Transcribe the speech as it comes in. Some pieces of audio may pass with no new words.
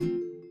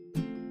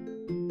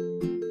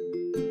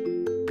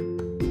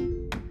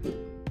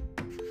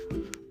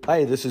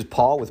Hi, this is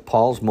Paul with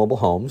Paul's Mobile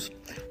Homes,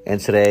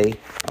 and today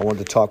I wanted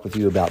to talk with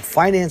you about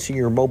financing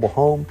your mobile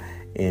home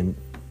in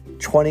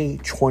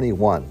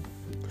 2021.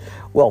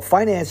 Well,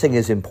 financing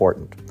is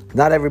important.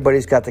 Not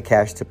everybody's got the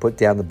cash to put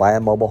down to buy a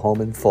mobile home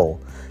in full.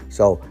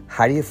 So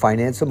how do you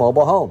finance a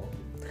mobile home?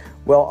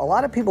 Well, a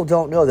lot of people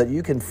don't know that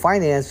you can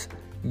finance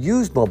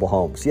used mobile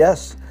homes.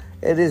 Yes,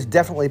 it is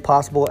definitely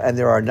possible, and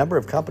there are a number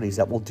of companies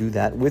that will do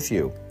that with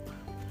you.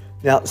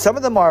 Now, some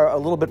of them are a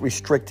little bit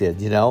restricted,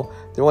 They're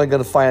only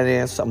going to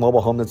finance a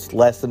mobile home that's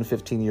less than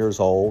 15 years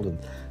old, and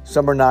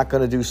some are not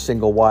going to do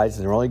single wides,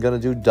 and they're only going to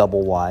do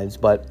double wides.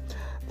 But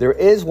there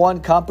is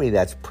one company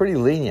that's pretty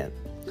lenient,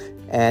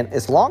 and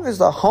as long as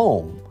the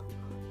home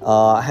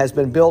has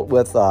been built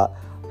with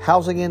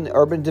Housing and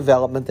Urban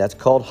Development, that's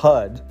called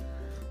HUD.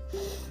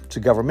 It's a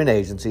government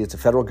agency. It's a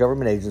federal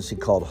government agency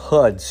called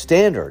HUD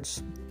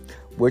standards,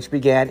 which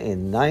began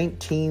in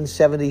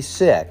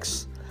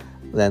 1976.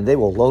 Then they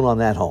will loan on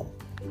that home.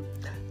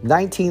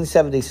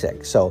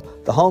 1976. So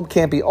the home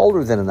can't be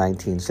older than a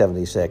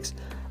 1976,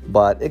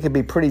 but it can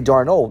be pretty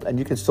darn old, and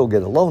you can still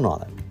get a loan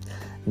on it.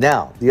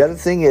 Now, the other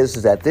thing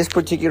is that this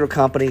particular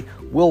company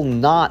will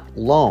not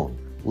loan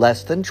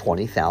less than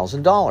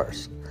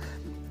 $20,000.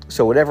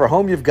 So whatever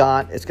home you've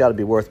got, it's got to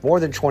be worth more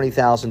than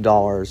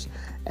 $20,000,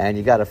 and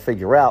you got to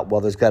figure out,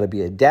 well, there's got to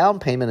be a down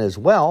payment as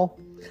well.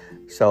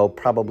 So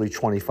probably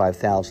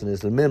 $25,000 is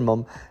the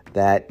minimum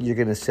that you're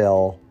going to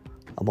sell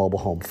a mobile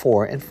home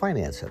for and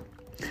finance it.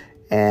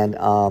 And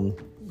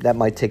that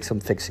might take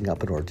some fixing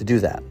up in order to do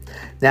that.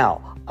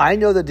 Now, I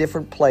know the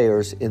different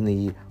players in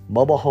the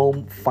mobile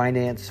home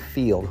finance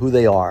field, who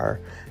they are,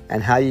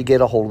 and how you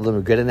get a hold of them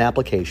or get an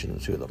application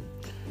to them.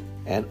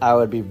 And I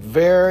would be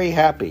very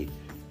happy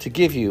to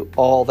give you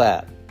all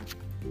that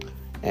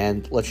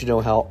and let you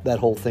know how that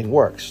whole thing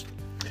works.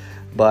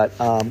 But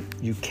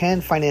you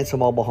can finance a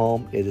mobile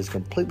home. It is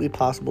completely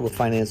possible to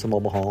finance a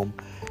mobile home,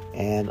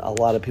 and a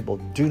lot of people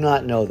do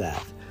not know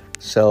that.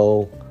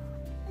 So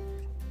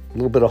a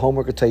little bit of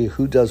homework will tell you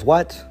who does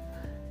what,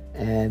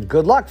 and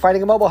good luck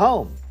finding a mobile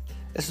home.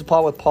 This is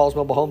Paul with Paul's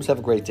Mobile Homes. Have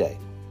a great day.